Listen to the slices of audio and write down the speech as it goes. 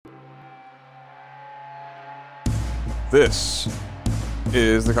This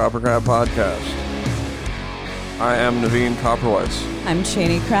is the Copper Crab Podcast. I am Naveen Copperweiss. I'm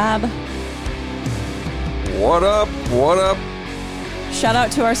Cheney Crab. What up? What up? Shout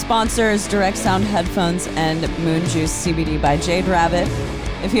out to our sponsors, Direct Sound Headphones and Moon Juice CBD by Jade Rabbit.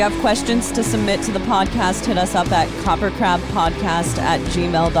 If you have questions to submit to the podcast, hit us up at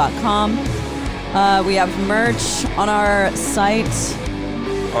coppercrabpodcast@gmail.com. We have merch on our site.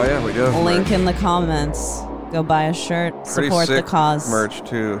 Oh yeah, we do. Link merch. in the comments. Go buy a shirt. Pretty Support sick the cause. merch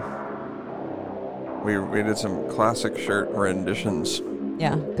too. We did some classic shirt renditions.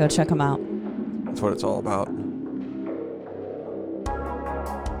 Yeah, go check them out. That's what it's all about.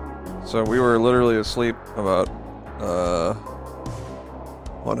 So we were literally asleep about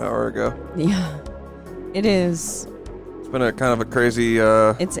 1 hour ago. Yeah, it is. It's been a kind of a crazy.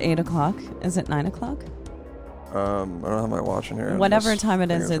 It's 8 o'clock. Is it 9 o'clock? I don't have my watch in here. Whatever time it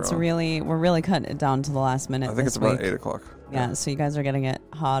is, we're really cutting it down to the last minute. I think it's about 8 o'clock. Yeah, so you guys are getting it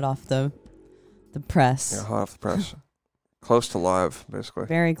hot off the press. Yeah, hot off the press. Close to live, basically.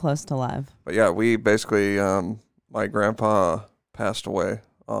 Very close to live. But yeah, we basically, my grandpa passed away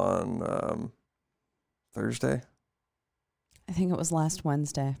on Thursday. I think it was last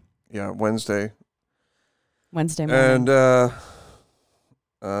Wednesday. Yeah, Wednesday. Wednesday morning.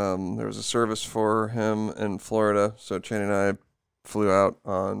 And there was a service for him in Florida, so Cheney and I flew out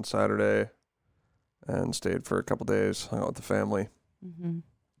on Saturday and stayed for a couple days, hung out with the family. Mm-hmm.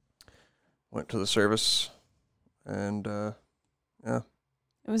 Went to the service, and yeah.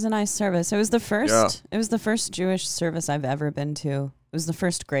 It was a nice service. It was the first. Yeah. It was the first Jewish service I've ever been to. It was the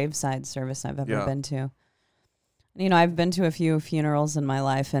first graveside service I've ever been to. You know, I've been to a few funerals in my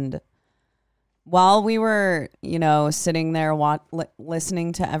life, and while we were, sitting there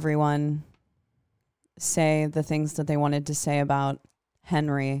listening to everyone say the things that they wanted to say about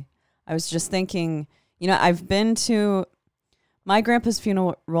Henry, I was just thinking, I've been to, my grandpa's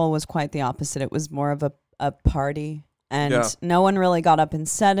funeral was quite the opposite. It was more of a party, and no one really got up and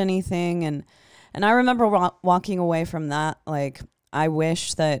said anything. And I remember walking away from that, like, I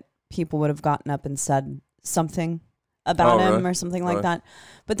wish that people would have gotten up and said something about him really? Or something like that.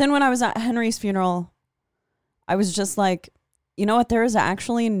 But then when I was at Henry's funeral, I was just like, you know what? There is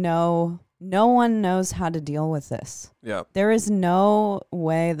actually no one knows how to deal with this. Yeah. There is no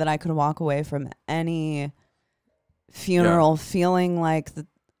way that I could walk away from any funeral feeling like that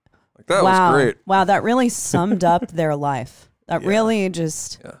was great. Wow, that really summed up their life. That really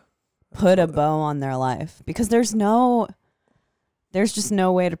just put a bow on their life, because there's just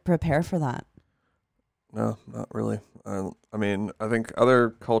no way to prepare for that. No, not really. I mean, I think other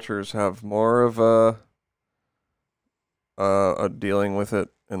cultures have more of a dealing with it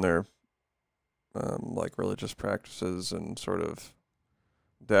in their like religious practices, and sort of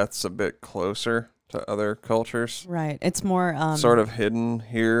death's a bit closer to other cultures. Right. It's more sort of hidden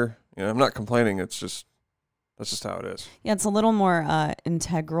here. I'm not complaining. That's just how it is. Yeah, it's a little more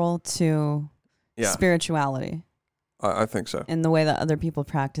integral to spirituality. I think so. In the way that other people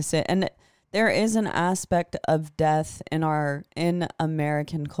practice it. And there is an aspect of death in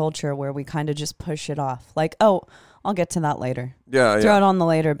American culture where we kind of just push it off. Like, oh, I'll get to that later. Yeah, Throw it on the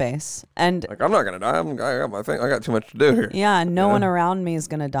later base. And like, I'm not going to die. I got my thing. I got too much to do here. Yeah, no one around me is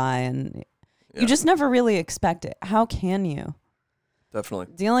going to die. And you just never really expect it. How can you? Definitely.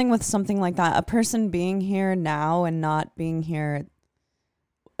 Dealing with something like that, a person being here now and not being here,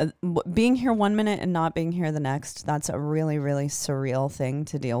 being here 1 minute and not being here the next, that's a really, really surreal thing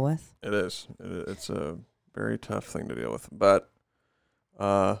to deal with. It is. It's a very tough thing to deal with. But,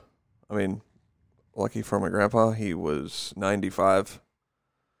 I mean, lucky for my grandpa, he was 95,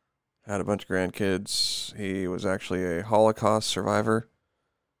 had a bunch of grandkids. He was actually a Holocaust survivor.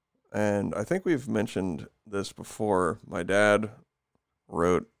 And I think we've mentioned this before. My dad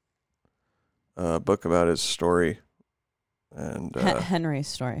wrote a book about his story. And Henry's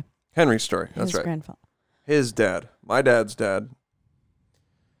story. Henry's story. That's his right. Grandfather. His dad. My dad's dad.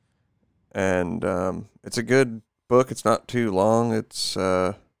 And it's a good book. It's not too long. It's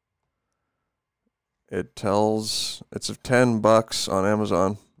 $10 on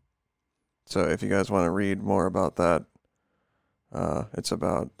Amazon. So if you guys want to read more about that, it's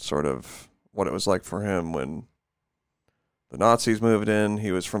about sort of what it was like for him when the Nazis moved in.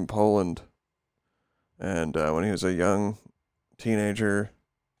 He was from Poland. And when he was a young teenager,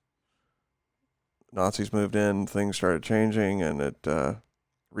 Nazis moved in, things started changing, and it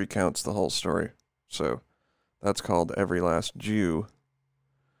recounts the whole story. So that's called Every Last Jew.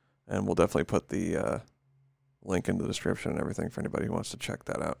 And we'll definitely put the link in the description and everything for anybody who wants to check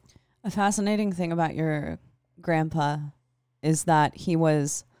that out. A fascinating thing about your grandpa is that he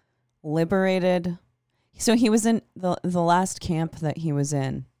was liberated. So he was in the last camp that he was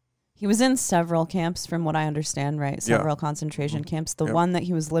in. He was in several camps, from what I understand, right? Several concentration camps. The one that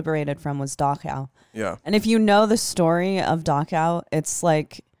he was liberated from was Dachau. Yeah. And if you know the story of Dachau, it's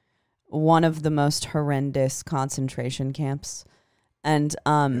like one of the most horrendous concentration camps. And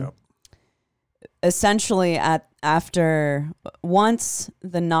essentially, once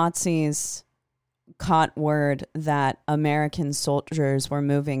the Nazis caught word that American soldiers were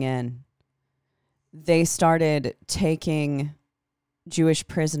moving in, they started taking Jewish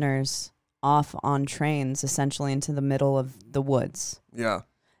prisoners off on trains, essentially into the middle of the woods. Yeah.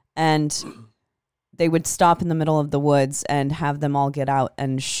 And they would stop in the middle of the woods and have them all get out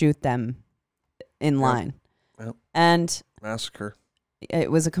and shoot them in line. Yep. And massacre.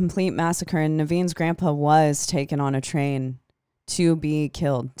 It was a complete massacre. And Naveen's grandpa was taken on a train to be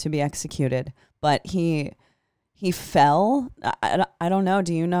killed, to be executed. But he fell. I don't know.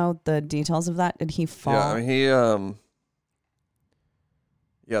 Do you know the details of that? Did he fall? Yeah,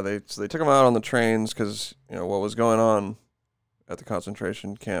 I mean, they took him out on the trains because, what was going on at the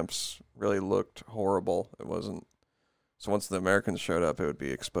concentration camps really looked horrible. It wasn't. So once the Americans showed up, it would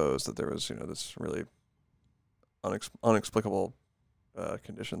be exposed that there was, this really unexplicable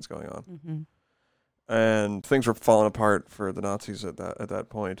conditions going on. Mm-hmm. And things were falling apart for the Nazis at that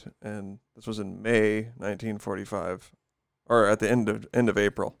point. And this was in May 1945, or at the end of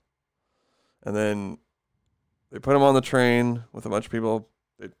April. And then they put him on the train with a bunch of people.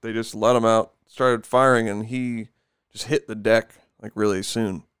 They just let him out, started firing, and he just hit the deck like really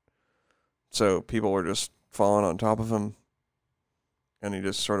soon. So people were just falling on top of him, and he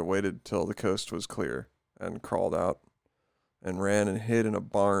just sort of waited till the coast was clear and crawled out and ran and hid in a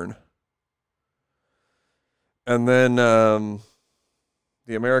barn. And then the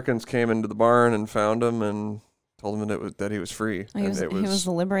Americans came into the barn and found him and told him that he was free. He was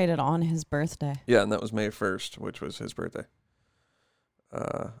liberated on his birthday. Yeah, and that was May 1st, which was his birthday.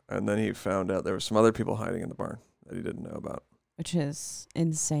 And then he found out there were some other people hiding in the barn that he didn't know about. Which is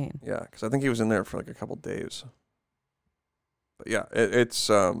insane. Yeah, because I think he was in there for like a couple days. But yeah, it's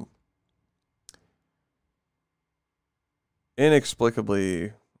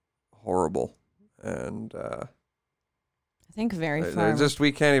inexplicably horrible. And I think very far.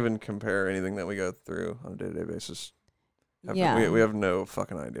 We can't even compare anything that we go through on a day-to-day basis. We have no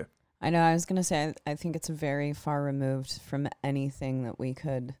fucking idea. I know. I was going to say, I think it's very far removed from anything that we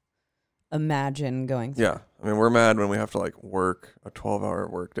could imagine going through. Yeah. I mean, we're mad when we have to like work a 12-hour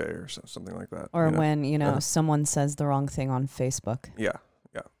workday or something like that. Or when, someone says the wrong thing on Facebook. Yeah.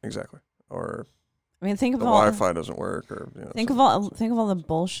 Yeah, exactly. Or I mean, think of the all Wi-Fi doesn't work, or think of all the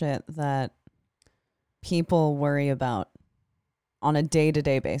bullshit that people worry about on a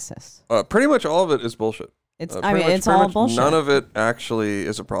day-to-day basis. Pretty much all of it is bullshit. It's all bullshit. None of it actually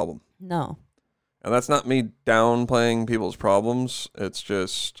is a problem. No. And that's not me downplaying people's problems. It's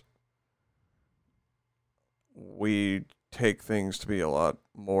just we take things to be a lot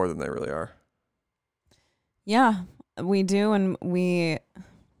more than they really are. Yeah, we do. And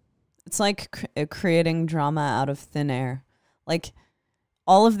it's like creating drama out of thin air. Like,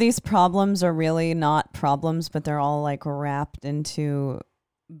 all of these problems are really not problems, but they're all like wrapped into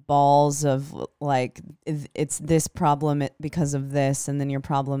balls of like, it's this problem because of this, and then your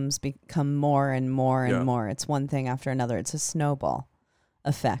problems become more and more and more. It's one thing after another. It's a snowball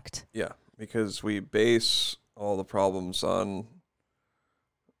effect. Yeah, because we base all the problems on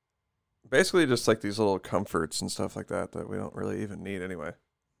basically just like these little comforts and stuff like that we don't really even need anyway,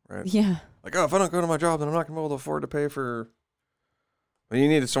 right? Yeah. Like, if I don't go to my job, then I'm not going to be able to afford to pay for... I mean,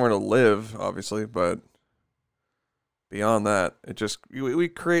 you need somewhere to live, obviously, but beyond that, it just... We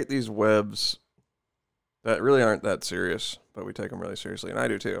create these webs that really aren't that serious, but we take them really seriously. And I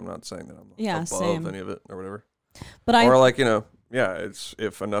do, too. I'm not saying that I'm above any of it or whatever. But it's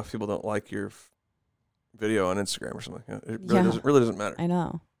if enough people don't like your video on Instagram or something, it really doesn't matter. I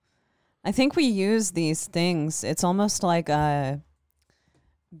know. I think we use these things. It's almost like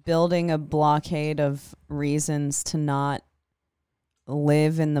building a blockade of reasons to not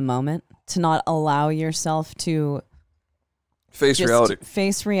live in the moment, to not allow yourself to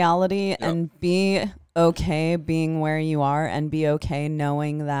face reality and be okay being where you are, and be okay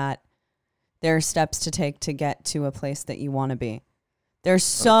knowing that there are steps to take to get to a place that you want to be.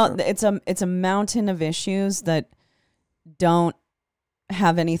 It's a mountain of issues that don't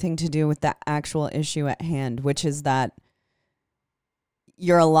have anything to do with the actual issue at hand, which is that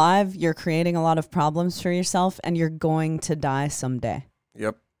you're alive, you're creating a lot of problems for yourself, and you're going to die someday.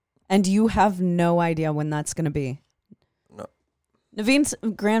 Yep. And you have no idea when that's going to be. No. Naveen's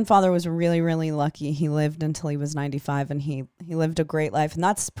grandfather was really, really lucky. He lived until he was 95, and he lived a great life. And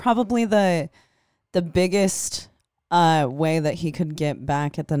that's probably the the biggest way that he could get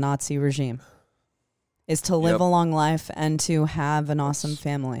back at the Nazi regime is to live a long life and to have an awesome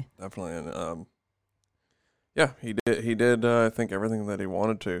family. Definitely. And yeah, he did I think everything that he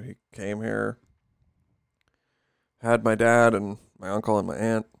wanted to. He came here, had my dad and my uncle and my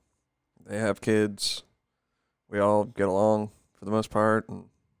aunt. They have kids. We all get along for the most part, and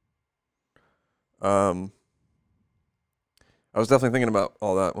I was definitely thinking about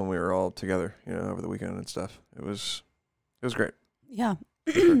all that when we were all together, over the weekend and stuff. It was great. Yeah.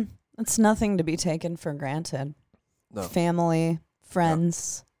 It's nothing to be taken for granted. No. Family,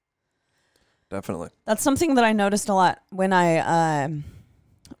 friends. Yeah. Definitely. That's something that I noticed a lot when I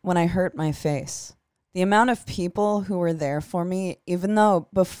hurt my face. The amount of people who were there for me, even though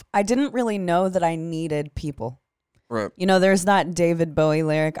I didn't really know that I needed people. Right. There's that David Bowie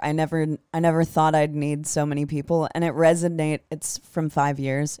lyric, I never thought I'd need so many people, and it's from 5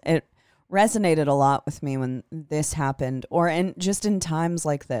 years. It resonated a lot with me when this happened, or just in times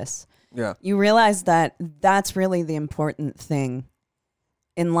like this. Yeah. You realize that that's really the important thing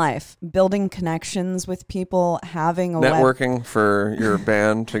in life. Building connections with people, having a networking for your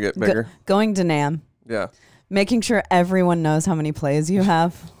band to get bigger. Going to NAMM. Yeah. Making sure everyone knows how many plays you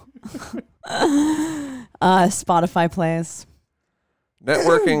have. Spotify plays.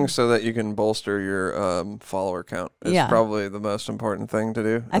 Networking so that you can bolster your follower count is probably the most important thing to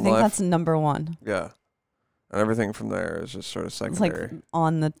do. I think that's number one. Yeah. And everything from there is just sort of secondary. It's like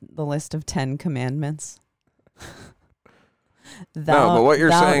on the list of 10 commandments. No, but what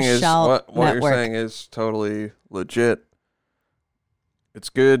you're saying is what you're saying is totally legit. It's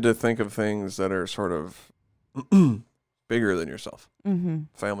good to think of things that are sort of bigger than yourself. Mm-hmm.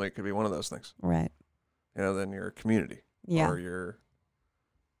 Family could be one of those things. Right. Than your community. Yeah. Or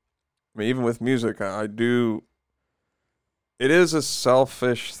even with music, I do. It is a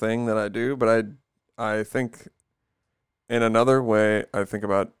selfish thing that I do, but I think in another way, I think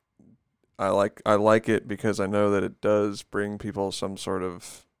about I like it because I know that it does bring people some sort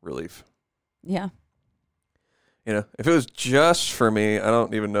of relief. Yeah. If it was just for me, I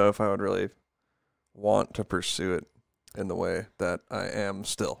don't even know if I would really want to pursue it in the way that I am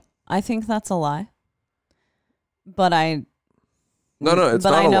still. I think that's a lie. But No, it's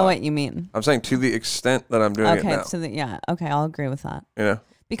but not I know a lie. what you mean. I'm saying to the extent that I'm doing it now. Okay, I'll agree with that. Yeah.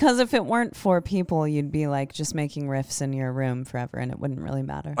 Because if it weren't for people, you'd be like just making riffs in your room forever, and it wouldn't really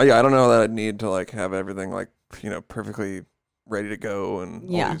matter. Oh yeah, I don't know that I'd need to like have everything like perfectly ready to go and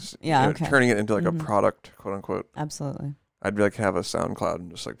always, turning it into like a product, quote unquote. Absolutely. I'd be like have a SoundCloud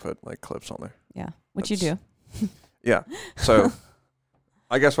and just like put like clips on there. Yeah, which you do. Yeah. So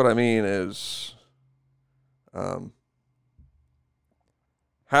I guess what I mean is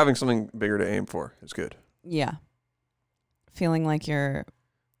having something bigger to aim for is good. Yeah. Feeling like you're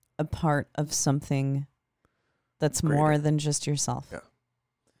a part of something that's greater, more than just yourself. Yeah.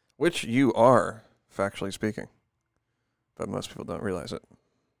 Which you are, factually speaking. But most people don't realize it.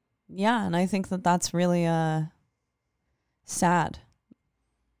 Yeah, and I think that that's really sad.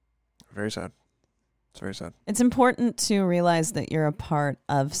 Very sad. It's very sad. It's important to realize that you're a part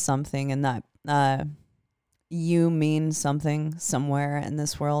of something and that you mean something somewhere in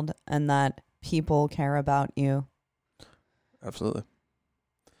this world and that people care about you. Absolutely.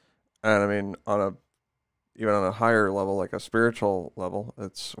 And I mean, even on a higher level, like a spiritual level,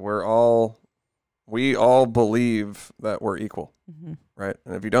 we all believe that we're equal, right?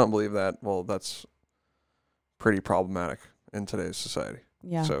 And if you don't believe that, well, that's pretty problematic in today's society.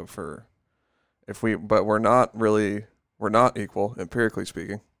 Yeah. So but we're not equal, empirically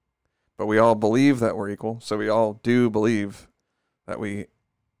speaking, but we all believe that we're equal. So we all do believe that we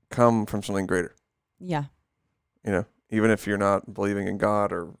come from something greater. Yeah. Even if you're not believing in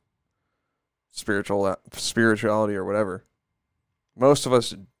God or spirituality or whatever, most of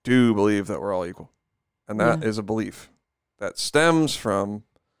us do believe that we're all equal. And that is a belief that stems from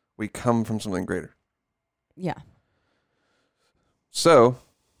we come from something greater. Yeah. So,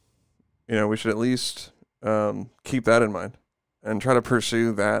 we should at least keep that in mind and try to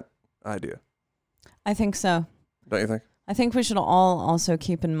pursue that idea. I think so. Don't you think? I think we should all also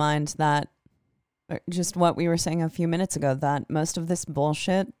keep in mind that just what we were saying a few minutes ago, that most of this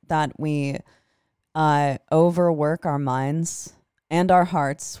bullshit that we overwork our minds and our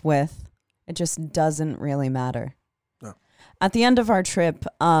hearts with, it just doesn't really matter. No. At the end of our trip,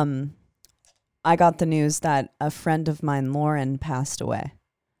 I got the news that a friend of mine, Lauren, passed away.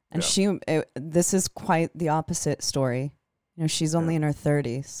 And this is quite the opposite story. She's only in her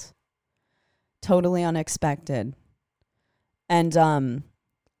 30s. Totally unexpected. And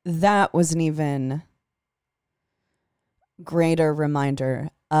that was an even greater reminder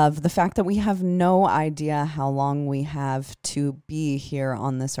of the fact that we have no idea how long we have to be here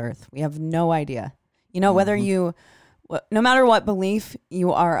on this earth. We have no idea. You know, whether you, no matter what belief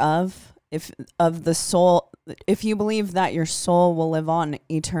you are of, if of the soul, if you believe that your soul will live on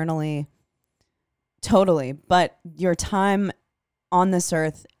eternally, totally. But your time on this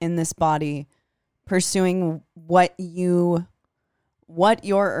earth, in this body, pursuing what your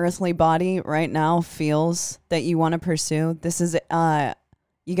earthly body right now feels that you want to pursue, this is,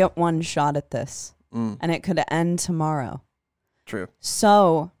 you get one shot at this, and it could end tomorrow. True.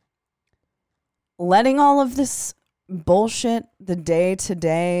 So letting all of this bullshit, the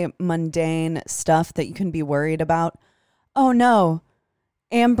day-to-day mundane stuff that you can be worried about. Oh no,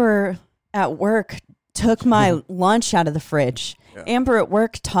 Amber at work took my lunch out of the fridge. Yeah. Amber at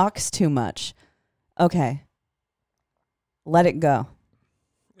work talks too much. Okay. Let it go.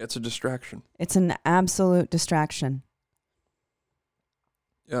 It's a distraction. It's an absolute distraction.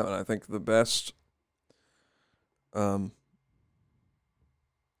 Yeah, and I think the best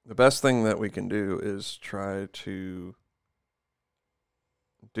thing that we can do is try to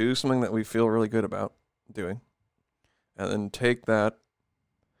do something that we feel really good about doing, and then take that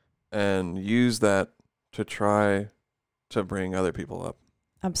and use that to try to bring other people up.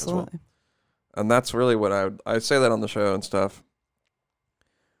 Absolutely. Well. And that's really what I say that on the show and stuff.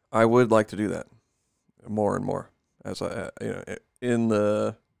 I would like to do that more and more as in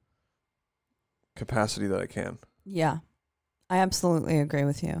the capacity that I can. Yeah. I absolutely agree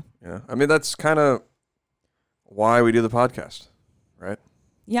with you. Yeah. I mean, that's kind of why we do the podcast, right?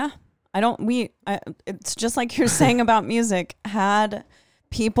 Yeah. It's just like you're saying about music. Had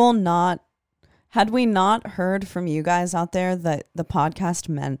we not heard from you guys out there that the podcast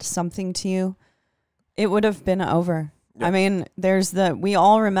meant something to you, it would have been over. Yeah. I mean, we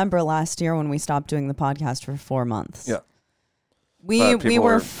all remember last year when we stopped doing the podcast for 4 months. Yeah. We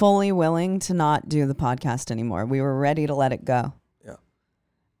were fully willing to not do the podcast anymore. We were ready to let it go. Yeah.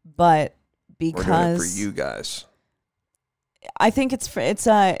 But because we're doing it for you guys, I think it's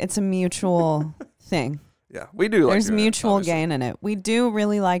a mutual thing. Yeah, we do. There's mutual gain in it. We do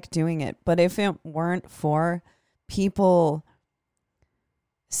really like doing it, but if it weren't for people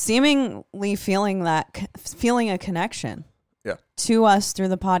seemingly feeling a connection, to us through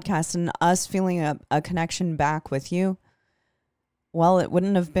the podcast and us feeling a connection back with you, well, it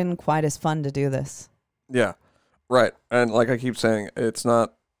wouldn't have been quite as fun to do this. Yeah, right. And like I keep saying, it's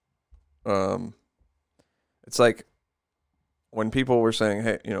not. It's like when people were saying,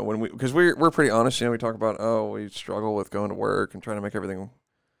 "Hey, because we're pretty honest, we talk about, we struggle with going to work and trying to make everything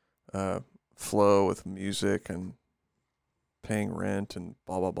flow with music and paying rent and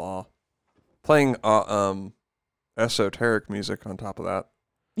blah blah blah, playing esoteric music on top of that."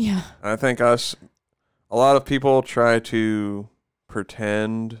 Yeah, and I think a lot of people try to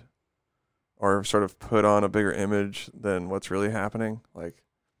pretend or sort of put on a bigger image than what's really happening. Like,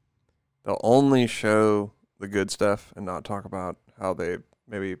 they'll only show the good stuff and not talk about how they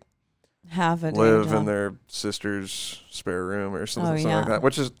maybe live in their sister's spare room or something like that,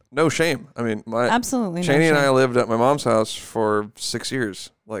 which is no shame. I mean, absolutely Shani no and shame. I lived at my mom's house for 6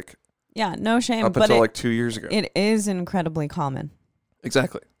 years, no shame, up until 2 years ago. It is incredibly common.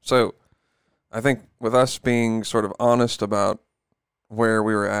 Exactly. So I think with us being sort of honest about where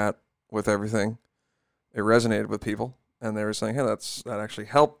we were at with everything, it resonated with people, and they were saying, "Hey, that actually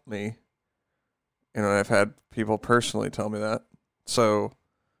helped me." I've had people personally tell me that. So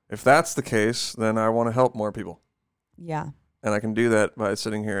if that's the case, then I want to help more people. Yeah. And I can do that by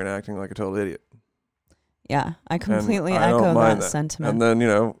sitting here and acting like a total idiot. Yeah, I completely echo that sentiment. And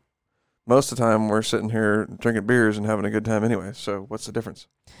then, most of the time we're sitting here drinking beers and having a good time anyway. So what's the difference?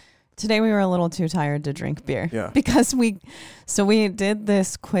 Today we were a little too tired to drink beer. Yeah. Because we did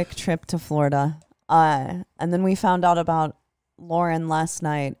this quick trip to Florida. And then we found out about Lauren last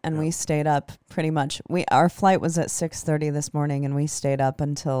night, and we stayed up pretty much. Our flight was at 6:30 this morning, and we stayed up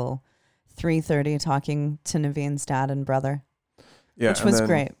until 3:30 talking to Naveen's dad and brother. Yeah, which was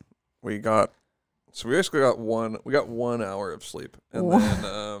great. We basically got 1 hour of sleep, and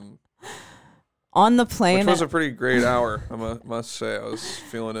then on the plane, which was a pretty great hour. I must say, I was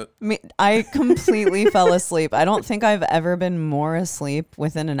feeling it. I completely fell asleep. I don't think I've ever been more asleep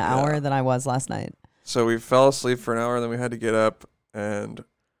within an hour than I was last night. So we fell asleep for an hour, and then we had to get up, and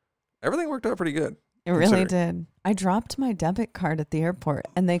everything worked out pretty good. It really did. I dropped my debit card at the airport,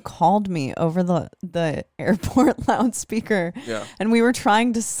 and they called me over the airport loudspeaker. Yeah. And we were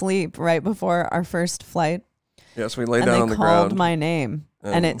trying to sleep right before our first flight. Yeah, so we laid down on the ground. And they called my name,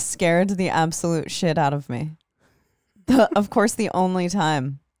 and it scared the absolute shit out of me. Of course, the only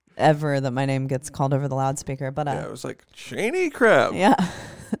time ever that my name gets called over the loudspeaker. But it was like, Shani Crab. Yeah.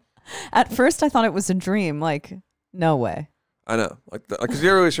 At first, I thought it was a dream. Like, no way. I know. Like, because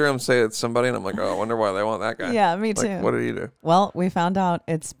you always hear him say it's somebody, and I'm like, oh, I wonder why they want that guy. Yeah, me like, too. What did he do? Well, we found out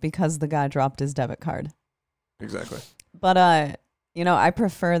it's because the guy dropped his debit card. Exactly. But, I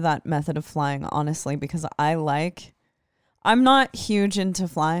prefer that method of flying, honestly, because I'm not huge into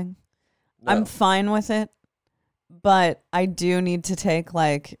flying. No. I'm fine with it, but I do need to take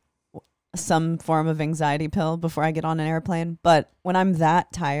like some form of anxiety pill before I get on an airplane. But when I'm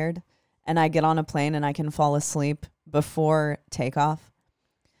that tired and I get on a plane and I can fall asleep before takeoff,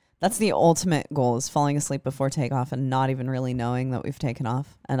 that's the ultimate goal, is falling asleep before takeoff and not even really knowing that we've taken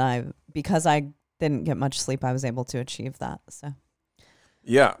off. And because I didn't get much sleep, I was able to achieve that. So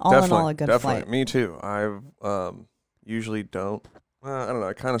yeah, all definitely, in all, a good definitely. flight. Me too. I usually don't. I don't know.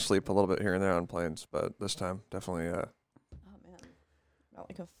 I kind of sleep a little bit here and there on planes, but this time definitely Oh man, got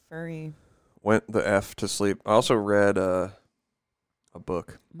like a furry went the F to sleep. I also read a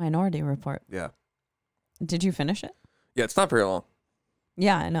book. Minority Report. Yeah. Did you finish it? Yeah, it's not very long.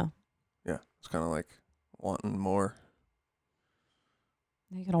 Yeah, I know. Yeah, it's kind of like wanting more.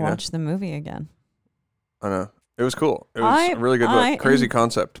 You gotta watch the movie again. I know. It was cool. It was a really good book. Crazy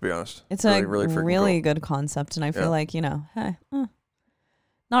concept, to be honest. It's really, a really cool. good concept, and I feel like, hey,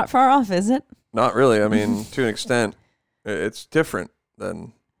 not far off, is it? Not really. I mean, to an extent, it's different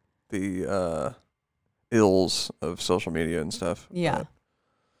than the ills of social media and stuff. Yeah. But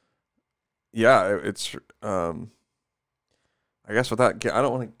yeah, it's I guess without, I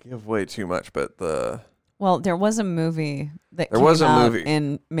don't want to give away too much, but well, there was a movie that came out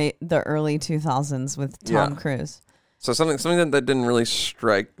in the early 2000s with Tom Cruise. So something that didn't really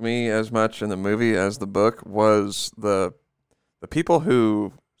strike me as much in the movie as the book was the people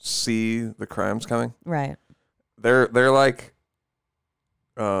who see the crimes coming. Right. They're like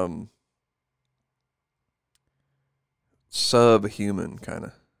subhuman kind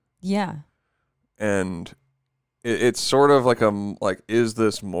of. Yeah. And it's sort of like is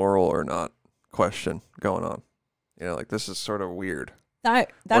this moral or not question going on. You know, like this is sort of weird.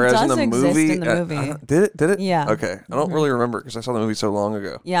 That Whereas does in the exist movie, in the movie. Did it? Yeah. Okay. I don't really remember because I saw the movie so long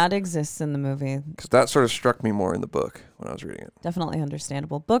ago. Yeah, it exists in the movie. Because that sort of struck me more in the book when I was reading it. Definitely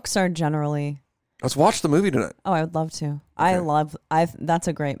understandable. Books are generally... Let's watch the movie tonight. Oh, I would love to. Okay. That's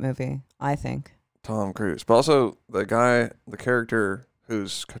a great movie, I think. Tom Cruise. But also the character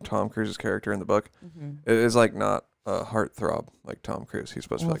who's Tom Cruise's character in the book, it is like not a heartthrob like Tom Cruise. He's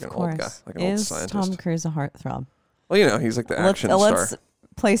supposed to be like an old guy, like an old scientist. Is Tom Cruise a heartthrob? Well, you know, he's like the action star. Let's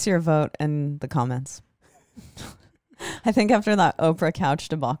place your vote in the comments. I think after that Oprah couch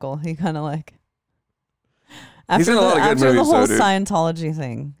debacle, he kind of like... He's in a lot of good movies, the whole though, dude. Scientology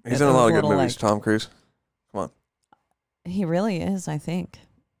thing. He's in a lot of good movies, Tom Cruise. Come on. He really is, I think.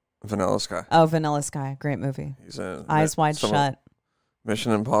 Vanilla Sky. Oh, Vanilla Sky. Great movie. He's in Eyes Wide Shut.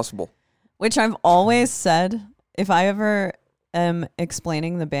 Mission Impossible. Which I've always said, if I ever am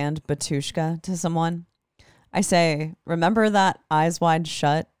explaining the band Batushka to someone, I say, remember that Eyes Wide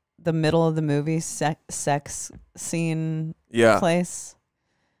Shut, the middle of the movie sex scene place?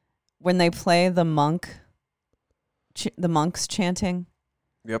 When they play the monks chanting?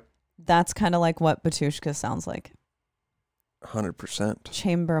 Yep. That's kind of like what Batushka sounds like. 100%.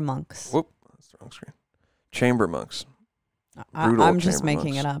 Chamber monks. Whoop. That's the wrong screen. Chamber monks. I'm just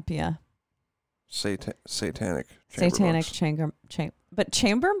making it up, yeah. Satanic chamber but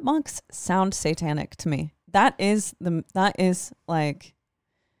chamber monks sound satanic to me. That is like,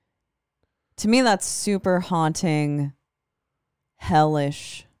 to me that's super haunting,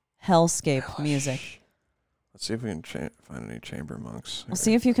 hellish, hellscape music. Let's see if we can find any chamber monks. We'll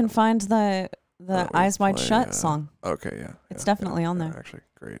see if you can find the Eyes Wide Shut song. Okay, yeah. It's definitely on there. Actually,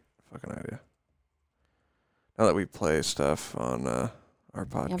 great fucking idea. Now that we play stuff on our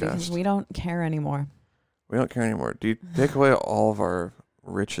podcast. Yeah, because we don't care anymore. We don't care anymore. Do you take away all of our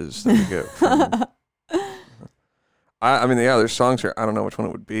riches that we get from... I mean, yeah, there's songs here. I don't know which one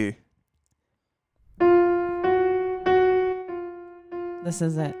it would be. This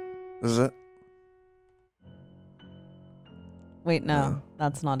is it. This is it? Wait, no.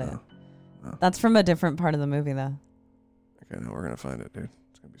 That's not it. No. That's from a different part of the movie, though. Okay, now we're going to find it, dude.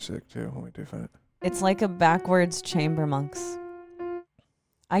 It's going to be sick, too, when we do find it. It's like a backwards chamber monks.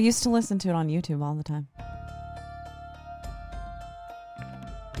 I used to listen to it on YouTube all the time.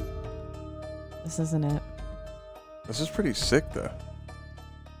 This isn't it. This is pretty sick, though.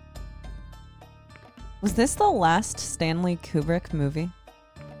 Was this the last Stanley Kubrick movie?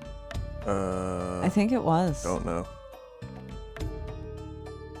 I think it was. Don't know.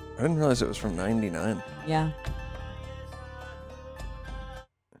 I didn't realize it was from 99. Yeah.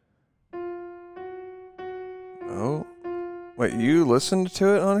 Wait, you listened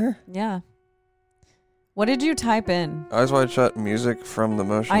to it on here? Yeah. What did you type in? Eyes Wide Shut music from the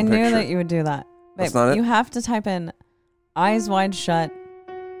motion I picture. knew that you would do that. That's Babe, not it? you have to type in Eyes Wide Shut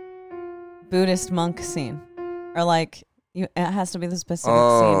Buddhist monk scene. Or like, it has to be the specific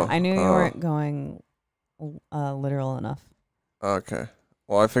scene. I knew you weren't going literal enough. Okay.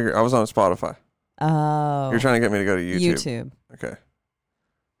 Well, I figured I was on Spotify. Oh. You're trying to get me to go to YouTube. YouTube. Okay.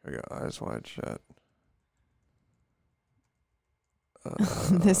 Here we go. Eyes Wide Shut.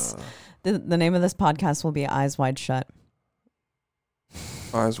 The name of this podcast will be Eyes Wide Shut.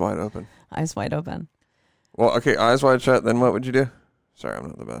 Eyes Wide Open. Eyes Wide Open. Well, okay, Eyes Wide Shut, then what would you do? Sorry, I'm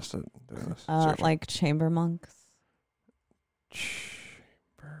not the best at doing this. Like chamber monks.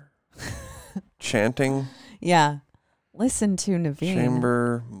 Chamber. Chanting. Yeah. Listen to Naveen.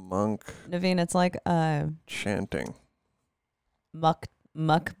 Chamber monk. Naveen, it's like a chanting.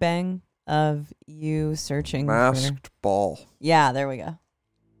 Mukbang of you searching Masked ball. Yeah, there we go.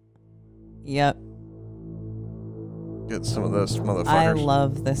 Yep. Get some of this, motherfuckers. I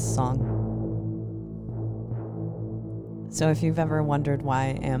love this song. So if you've ever wondered why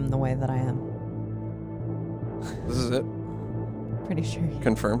I am the way that I am. This is it? Pretty sure.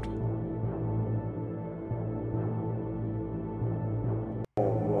 Confirmed.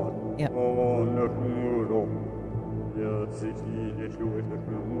 Yep.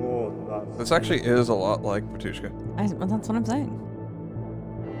 This actually is a lot like Batushka. Well, that's what I'm saying.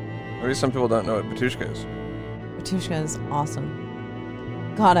 Maybe some people don't know what Batushka is. Batushka is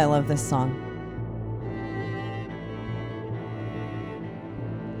awesome. God, I love this song.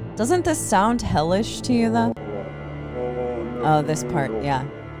 Doesn't this sound hellish to you, though? Oh, this part, yeah.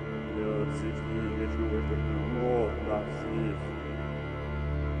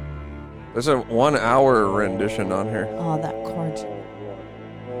 There's a 1 hour rendition on here. Oh, that chord.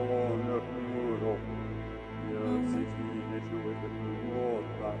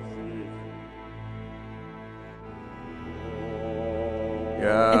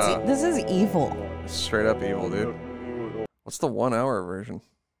 Yeah. This is evil. Straight up evil, dude. What's the 1 hour version?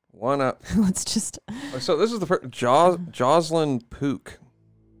 1 hour. Let's just. So this is the Jocelyn Pook.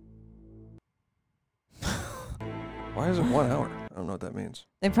 Why is it 1 hour? I don't know what that means.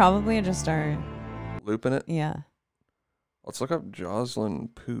 They probably just are looping it. Yeah. Let's look up Jocelyn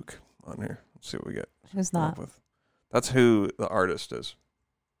Pook on here. Let's see what we get. Who's that? That's who the artist is.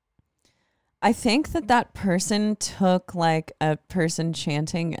 I think that person took like a person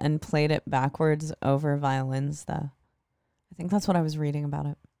chanting and played it backwards over violins, though. I think that's what I was reading about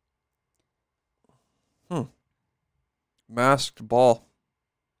it. Masked Ball.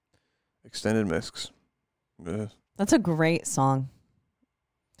 Extended mix. That's a great song.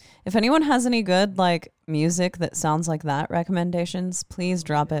 If anyone has any good like music that sounds like that recommendations, please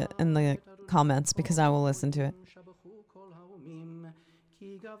drop it in the comments because I will listen to it.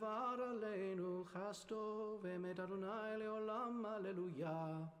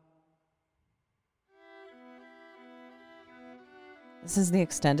 This is the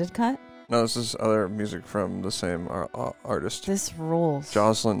extended cut? No, this is other music from the same artist. This rules.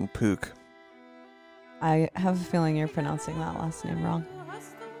 Jocelyn Pook. I have a feeling you're pronouncing that last name wrong.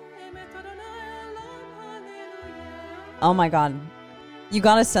 Oh my god. You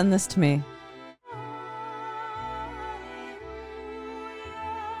gotta send this to me.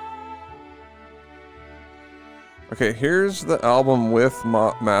 Okay, here's the album with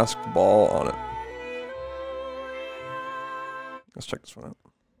Masked Ball on it. Let's check this one out.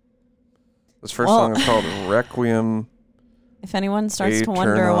 This first song is called Requiem. If anyone starts to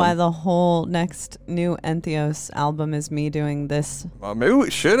wonder why the whole next new Entheos album is me doing this. Maybe we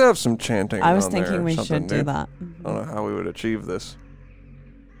should have some chanting. I was thinking we should do that. I don't know how we would achieve this.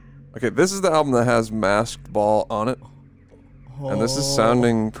 Okay, this is the album that has Masked Ball on it. And this is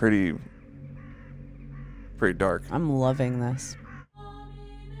sounding pretty dark. I'm loving this.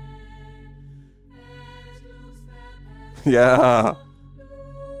 Yeah.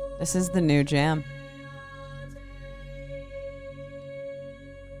 This is the new jam.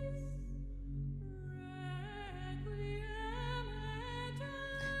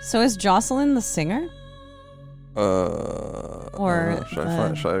 So is Jocelyn the singer? Or should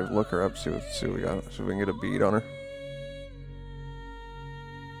I look her up? See what we got. See if we can get a beat on her.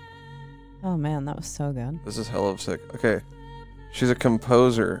 Oh man, that was so good. This is hell of sick. Okay, she's a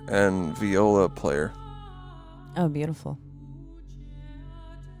composer and viola player. Oh, beautiful.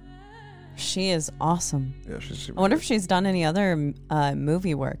 She is awesome. Yeah, she's super. I wonder if she's done any other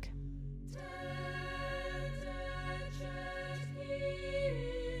movie work.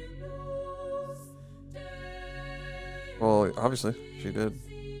 Well, obviously, she did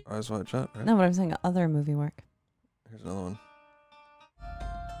Eyes Wide Shut, right? No, but I'm saying other movie work. Here's another one.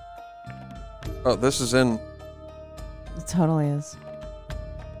 Oh, this is in. It totally is.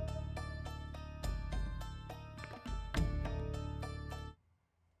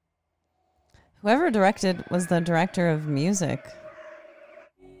 Whoever directed was the director of music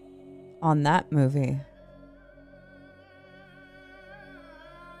on that movie.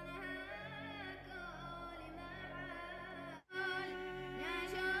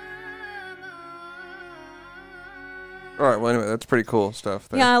 All right. Well, anyway, that's pretty cool stuff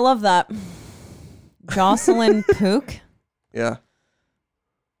there. Yeah, I love that. Jocelyn Pook. Yeah.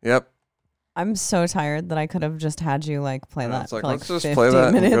 Yep. I'm so tired that I could have just had you like play that. It's like, for like let's just 50 play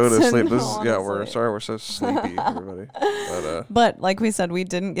that and go to minutes sleep. and This is, yeah, we're honestly. sorry we're so sleepy, everybody. But like we said, we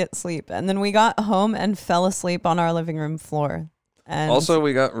didn't get sleep. And then we got home and fell asleep on our living room floor. And Also,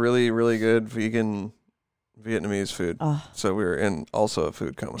 we got really, really good vegan Vietnamese food. So we were in also a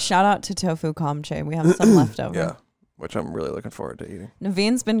food coma. Shout out to Tofu Comche. We have some left over. Yeah, which I'm really looking forward to eating.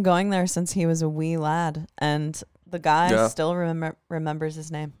 Naveen's been going there since he was a wee lad. And the guy Yeah. still remembers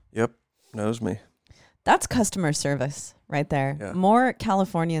his name. Yep, knows me. That's customer service right there. Yeah. More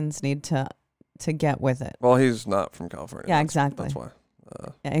Californians need to get with it. Well, he's not from California. Yeah, That's- exactly. That's why.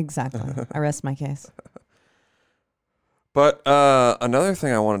 Yeah, exactly. I rest my case. But another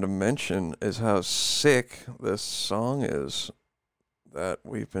thing I wanted to mention is how sick this song is that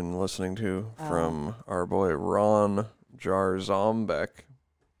we've been listening to from our boy Ron Jarzombeck.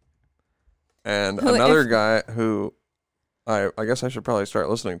 And another guy who I guess I should probably start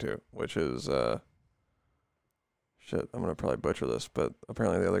listening to, which is shit, I'm going to probably butcher this, but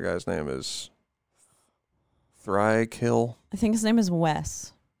apparently the other guy's name is Thrykill. I think his name is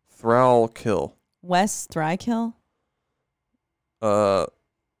Wes. Thralkill. Wes Thrykill?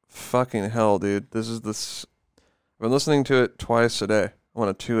 Fucking hell, dude. I've been listening to it twice a day. I'm on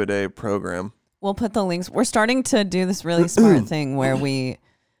a 2-a-day program. We'll put the links. We're starting to do this really smart thing where we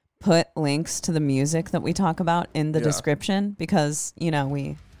put links to the music that we talk about in the description because,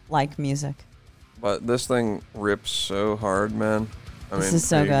 we like music. But this thing rips so hard, man. This is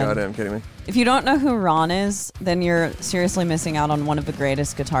so are you good. goddamn kidding me? If you don't know who Ron is, then you're seriously missing out on one of the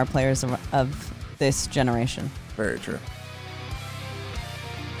greatest guitar players of this generation. Very true.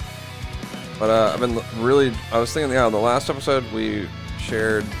 But I was thinking, the last episode we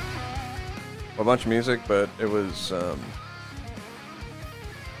shared a bunch of music, but it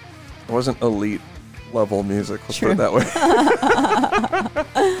wasn't elite level music, let's put it that way.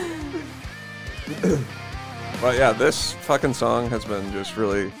 But yeah, this fucking song has been just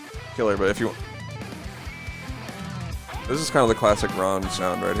really killer. But this is kind of the classic Ron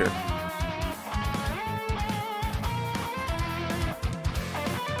sound right here.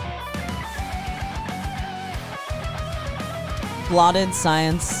 Blotted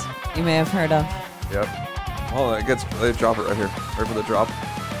Science, you may have heard of. Yep. Oh, they drop it right here. Right for the drop.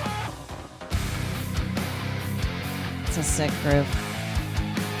 It's a sick groove.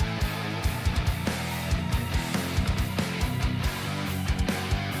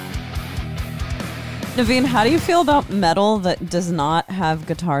 Naveen, how do you feel about metal that does not have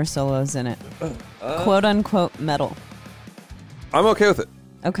guitar solos in it? Quote unquote metal. I'm okay with it.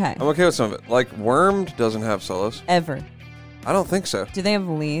 Okay. I'm okay with some of it. Like Wormed doesn't have solos. Ever. I don't think so. Do they have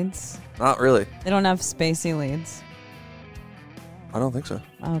leads? Not really. They don't have spacey leads. I don't think so.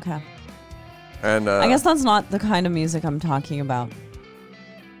 Okay. And I guess that's not the kind of music I'm talking about.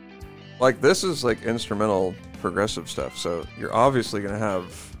 like this is like instrumental progressive stuff, so you're obviously gonna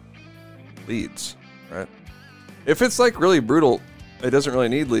have leads, right? If it's like really brutal, it doesn't really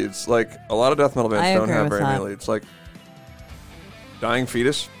need leads. Like a lot of death metal bands don't have very many leads. Like Dying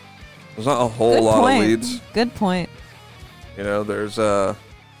Fetus, there's not a whole lot of leads. Good point. There's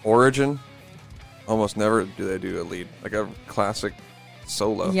Origin. Almost never do they do a lead, like a classic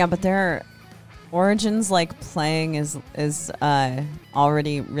solo. Yeah, but their Origins like playing is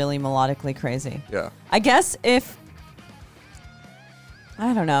already really melodically crazy. Yeah. I guess I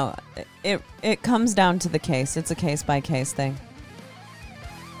don't know, it comes down to the case. It's a case by case thing.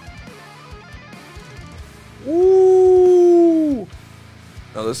 Ooh.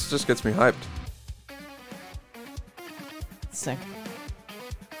 No, this just gets me hyped. Sick.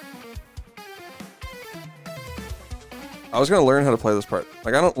 I was gonna learn how to play this part.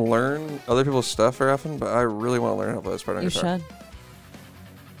 Like I don't learn other people's stuff very often, but I really want to learn how to play this part on You guitar. should.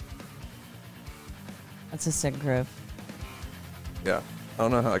 That's a sick groove. Yeah. I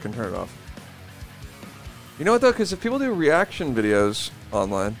don't know how I can turn it off. You know what though? Because if people do reaction videos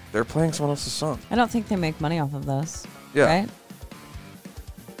online, they're playing someone else's song. I don't think they make money off of this. Yeah. Right?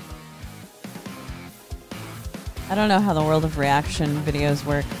 I don't know how the world of reaction videos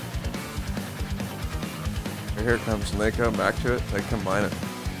work. Here it comes, and they come back to it. They combine it.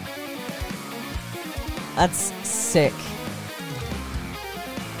 That's sick.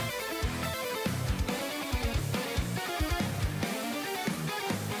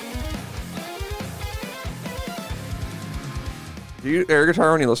 Do you air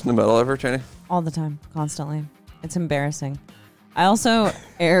guitar when you listen to metal ever, Cheney? All the time, constantly. It's embarrassing. I also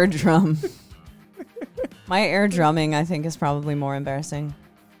air drum. My air drumming, I think, is probably more embarrassing.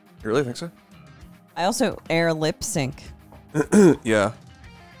 You really think so? I also air lip sync. Yeah.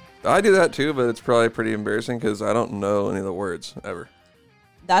 I do that too, but it's probably pretty embarrassing because I don't know any of the words ever.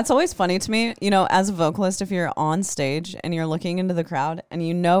 That's always funny to me. You know, as a vocalist, if you're on stage and you're looking into the crowd and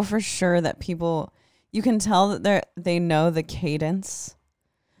you know for sure that people, you can tell that they know the cadence.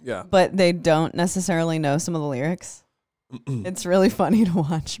 Yeah. But they don't necessarily know some of the lyrics. It's really funny to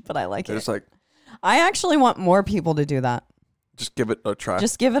watch, but I like it. It's like, I actually want more people to do that. just give it a try.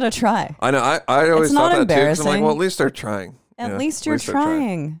 Just give it a try. I know. I always It's thought not that too. 'Cause I'm like, embarrassing. well, at least they're trying. At least you're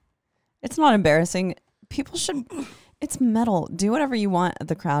trying. It's not embarrassing. People should. It's metal. Do whatever you want at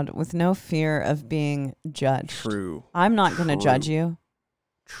the crowd with no fear of being judged. True. I'm not going to judge you.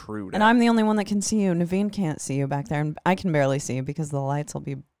 True. And I'm the only one that can see you. Naveen can't see you back there. And I can barely see you because the lights will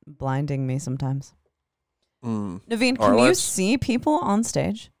be blinding me sometimes. Naveen, can you see people on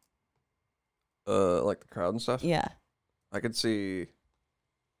stage? Like the crowd and stuff? Yeah. I could see.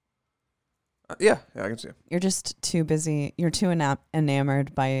 Yeah, I can see him. You're just too busy. You're too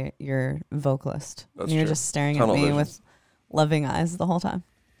enamored by your vocalist. That's and you're true. just staring Tunnel at me vision. with loving eyes the whole time.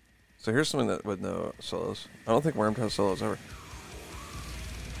 So here's something that would know solos. I don't think Worm has solos ever.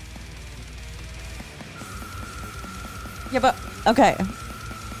 Yeah, but okay.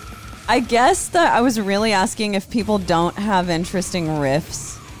 I guess that I was really asking if people don't have interesting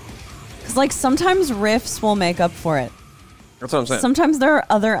riffs. Because, like, sometimes riffs will make up for it. That's what I'm saying. Sometimes there are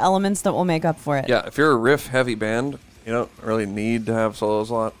other elements that will make up for it. Yeah, if you're a riff-heavy band, you don't really need to have solos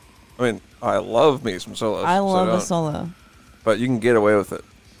a lot. I mean, I love me some solos. I love a solo. But you can get away with it.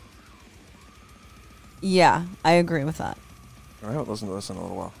 Yeah, I agree with that. I haven't listened to this in a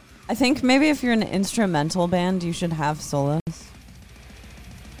little while. I think maybe if you're an instrumental band, you should have solos.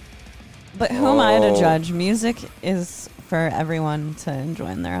 But who am I to judge? Music is for everyone to enjoy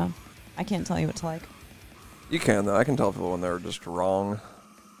on their own. I can't tell you what to like. You can, though. I can tell people when they're just wrong.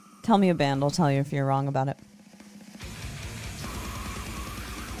 Tell me a band. I'll tell you if you're wrong about it.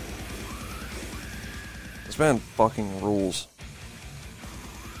 This band fucking rules.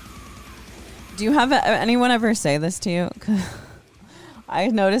 Do you have anyone ever say this to you? I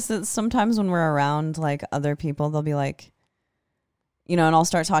notice that sometimes when we're around like other people, they'll be like, you know, and I'll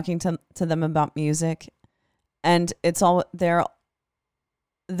start talking to them about music, and it's all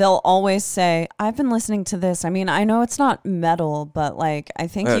they'll always say, I've been listening to this. I mean, I know it's not metal, but like I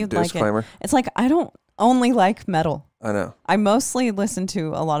think you'd like it. It's like I don't only like metal. I know. I mostly listen to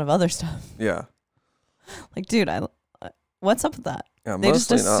a lot of other stuff. Yeah. Like, dude, what's up with that? Yeah, they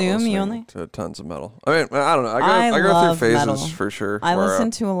just assume you only to tons of metal. I mean, I don't know. I go through phases metal. For sure. I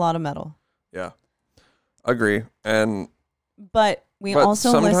listen to a lot of metal. Yeah, agree. But we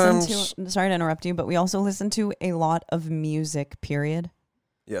also listen to. Sorry to interrupt you, but we also listen to a lot of music. Period.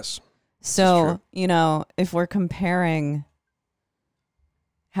 Yes. So you know, if we're comparing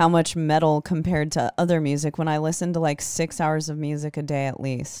how much metal compared to other music, when I listen to like 6 hours of music a day at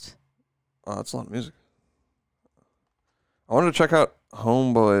least. Oh, that's a lot of music. I wanted to check out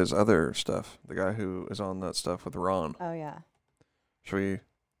Homeboy's other stuff. The guy who is on that stuff with Ron. Oh yeah. Should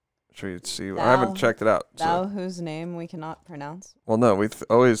we see? I haven't checked it out. Thou whose name we cannot pronounce. Well, no, we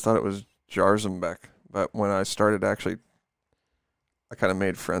always thought it was Jarzenbeck, but when I started actually, I kind of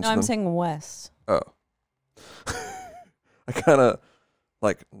made friends. No, I'm saying West. Oh. I kind of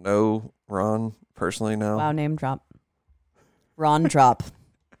like know Ron personally now. Wow, name drop. Ron drop.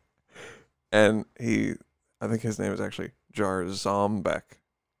 And I think his name is actually Jarzenbeck,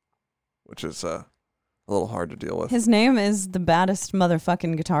 which is a little hard to deal with. His name is the baddest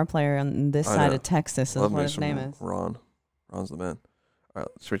motherfucking guitar player on this side of Texas. Is what his name is. Ron's the man. All right,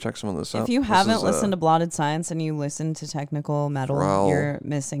 should we check some of this out? If you haven't listened to Blotted Science and you listen to technical metal, you're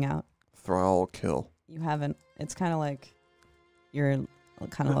missing out. Thrall Kill. You haven't. It's kind of like you're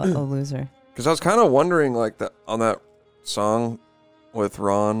kind of a loser. Because I was kind of wondering, like, that on that song with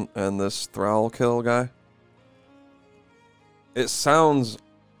Ron and this Thrall Kill guy, it sounds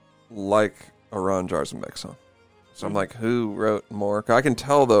like a Ron Jarzenbeck song. So I'm like, who wrote more? I can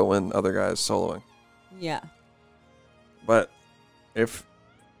tell, though, when other guys soloing. Yeah. But if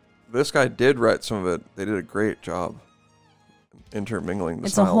this guy did write some of it, they did a great job intermingling the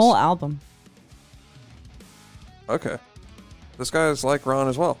styles. It's a whole album. Okay. This guy is like Ron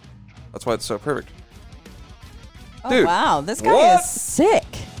as well. That's why it's so perfect. Oh, dude, wow. This guy is sick.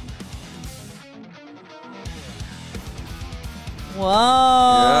 Whoa.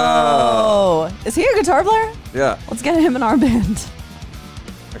 Yeah. Is he a guitar player? Yeah. Let's get him in our band.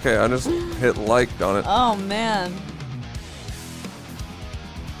 Okay, I just hit liked on it. Oh, man.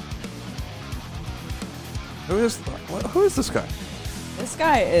 Who is this guy? This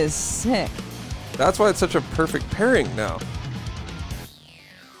guy is sick. That's why it's such a perfect pairing now.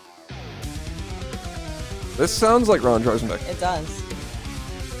 This sounds like Ron Jarzenbeck. It does.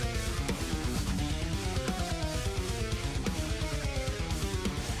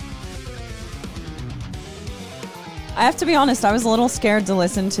 I have to be honest, I was a little scared to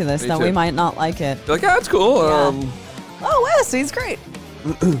listen to this, Me that too. we might not like it. You're like, yeah, it's cool. Yeah. Oh, Wes, he's great.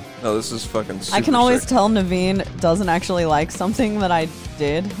 No, this is fucking super I can always sick. tell Naveen doesn't actually like something that I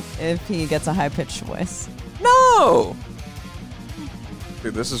did if he gets a high-pitched voice. No!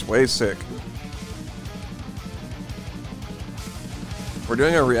 Dude, this is way sick. We're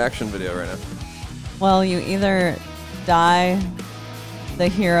doing a reaction video right now. Well, you either die the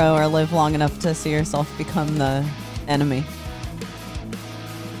hero or live long enough to see yourself become the enemy.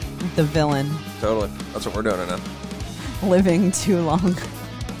 The villain. Totally. That's what we're doing right now. Living too long.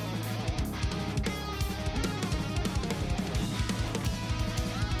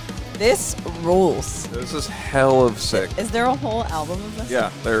 This rules. This is hell of sick. Is there a whole album of this?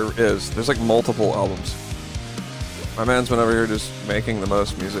 Yeah, there is. There's like multiple albums. My man's been over here just making the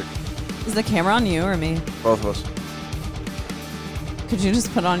most music. Is the camera on you or me? Both of us. Could you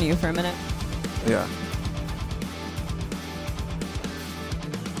just put on you for a minute? Yeah.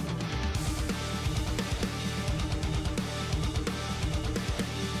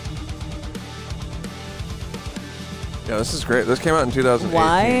 Yeah, this is great. This came out in 2008.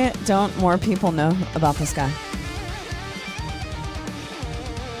 Why don't more people know about this guy?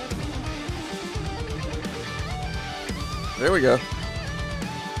 There we go.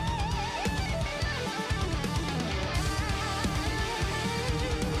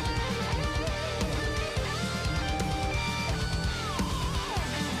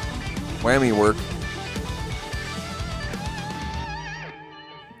 Whammy work.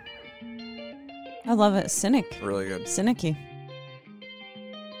 I love it. Cynic. Really good. Cynicy.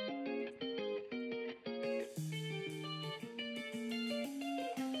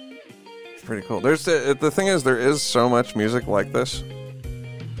 It's pretty cool. There's the thing is, there is so much music like this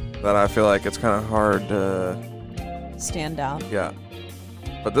that I feel like it's kind of hard to, Stand out. yeah.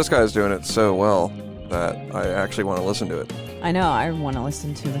 But this guy's doing it so well that I actually want to listen to it. I know. I want to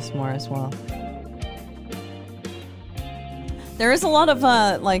listen to this more as well. There is a lot of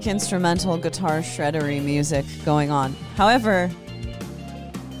like instrumental guitar shreddery music going on. However,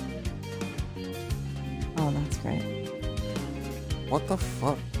 oh, that's great. What the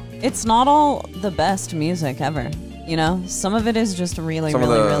fuck? It's not all the best music ever. You know, some of it is just really, Some of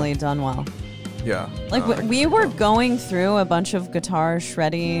really, the- really done well. Yeah. Like we were going through a bunch of guitar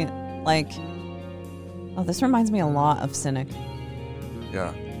shreddy, like. Oh, this reminds me a lot of Cynic,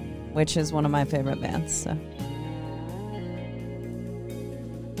 Yeah. which is one of my favorite bands. So.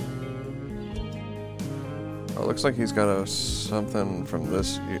 Oh, it looks like he's got a something from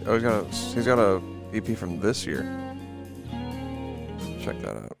this. Oh, he's got a EP from this year. Check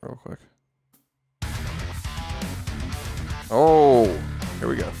that out real quick. Oh, here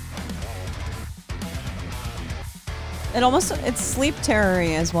we go. It's sleep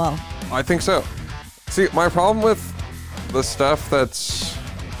terror-y as well. I think so. See, my problem with the stuff that's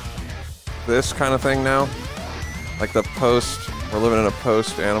this kind of thing now, like we're living in a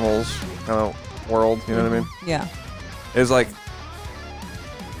post-animals kind of world, you know what I mean? Yeah. Is like,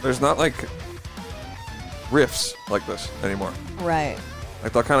 there's not like riffs like this anymore. Right.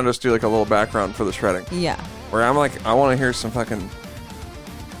 Like they'll kind of just do like a little background for the shredding. Yeah. Where I'm like, I want to hear some fucking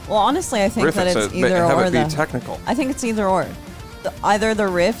Well, honestly, I think riff that it, so it's either have or. it be technical. I think it's either or. Either the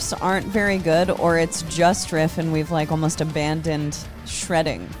riffs aren't very good, or it's just riff, and we've like almost abandoned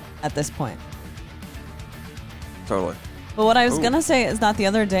shredding at this point. Totally. But what I was Ooh. gonna say is that the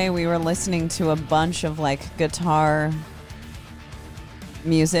other day we were listening to a bunch of like guitar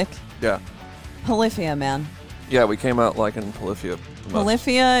music. Yeah. Polyphia, man. Yeah, we came out liking Polyphia. the most.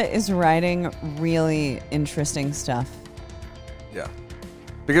 Polyphia is writing really interesting stuff. Yeah.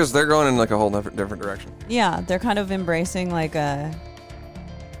 Because they're going in like a whole different direction. Yeah, they're kind of embracing like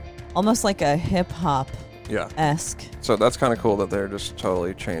almost like a hip hop Yeah. esque. So that's kind of cool that they're just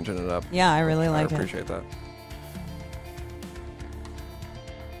totally changing it up. Yeah, I really like I it. appreciate that.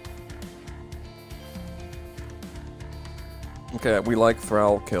 Okay, we like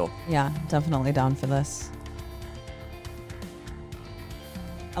Thrall Kill. Yeah, definitely down for this.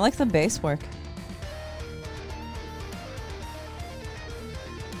 I like the bass work.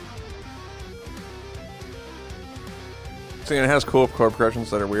 interesting. And it has cool chord progressions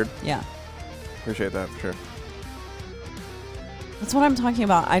that are weird. Yeah. Appreciate that for sure. That's what I'm talking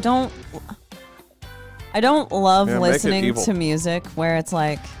about. I don't love listening to music where it's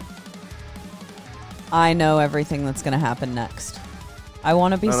like, I know everything that's going to happen next. I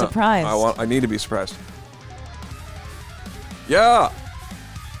want to be surprised. I need to be surprised. Yeah.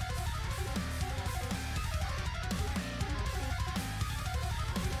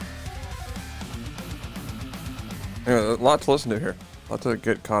 Anyway, a lot to listen to here. A lot to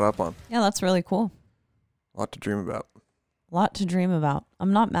get caught up on. Yeah, that's really cool. A lot to dream about. A lot to dream about.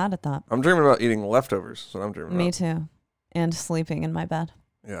 I'm not mad at that. I'm dreaming about eating leftovers. That's what I'm dreaming about. Me too. And sleeping in my bed.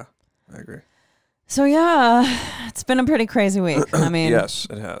 Yeah, I agree. So yeah, it's been a pretty crazy week. I mean, yes,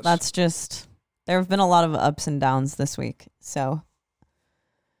 it has. That's just, there have been a lot of ups and downs this week. So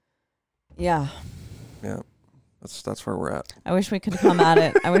yeah. Yeah. That's where we're at. I wish we could come at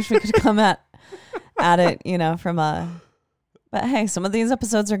it. I wish we could come at it, you know, from but hey, some of these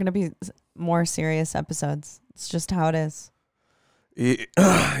episodes are going to be more serious episodes. It's just how it is.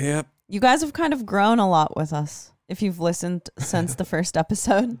 Yeah. You guys have kind of grown a lot with us if you've listened since the first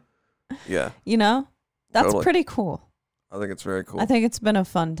episode. Yeah. You know? That's pretty cool. I think it's very cool. I think it's been a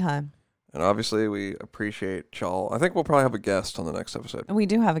fun time. And obviously we appreciate y'all. I think we'll probably have a guest on the next episode. We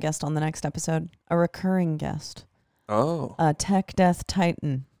do have a guest on the next episode. A recurring guest. Oh. A Tech Death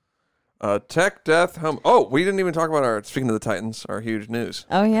Titan. Tech Death Home. Oh, we didn't even talk about speaking of the Titans, our huge news.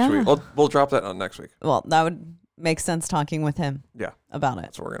 Oh, yeah? We'll drop that on next week. Well, that would make sense talking with him. Yeah. About it.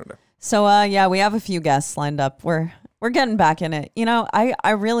 That's what we're going to do. So, yeah, we have a few guests lined up. We're getting back in it. You know, I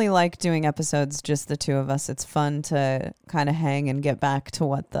really like doing episodes, just the two of us. It's fun to kind of hang and get back to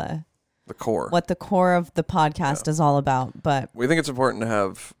what the core of the podcast is all about. But we think it's important to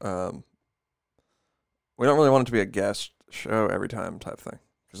have, we don't really want it to be a guest show every time type thing,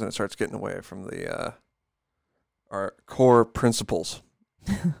 because then it starts getting away from our core principles.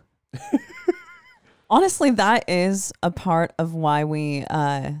 Honestly, that is a part of why we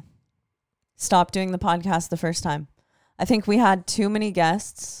stopped doing the podcast the first time. I think we had too many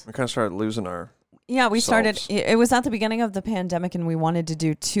guests. We kind of started losing our started. It was at the beginning of the pandemic, and we wanted to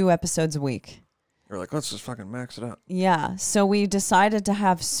do 2 episodes a week. We're like, let's just fucking max it out. Yeah, so we decided to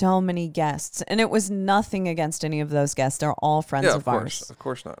have so many guests, and it was nothing against any of those guests. They're all friends of ours. Of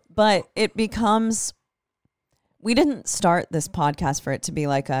course not. But it becomes, we didn't start this podcast for it to be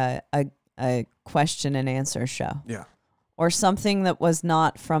like a question and answer show. Yeah. Or something that was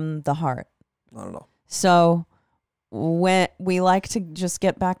not from the heart. Not at all. So when we like to just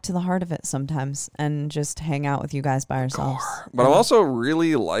get back to the heart of it sometimes and just hang out with you guys by ourselves. But I'm also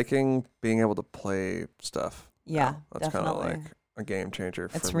really liking being able to play stuff. Yeah, that's kind of like a game changer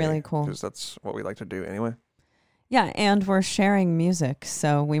for me. It's really cool. Because that's what we like to do anyway. Yeah, and we're sharing music,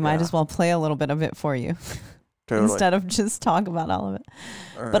 so we might as well play a little bit of it for you. Totally. Instead of just talk about all of it.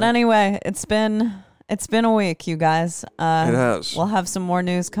 All but anyway, it's been a week, you guys. It has. We'll have some more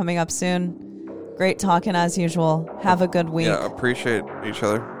news coming up soon. Great talking as usual. Have a good week. Yeah, appreciate each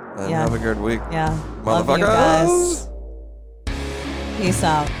other. And have a good week. Yeah. Motherfuckers. Love you guys. Peace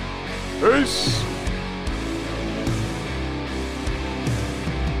out. Peace.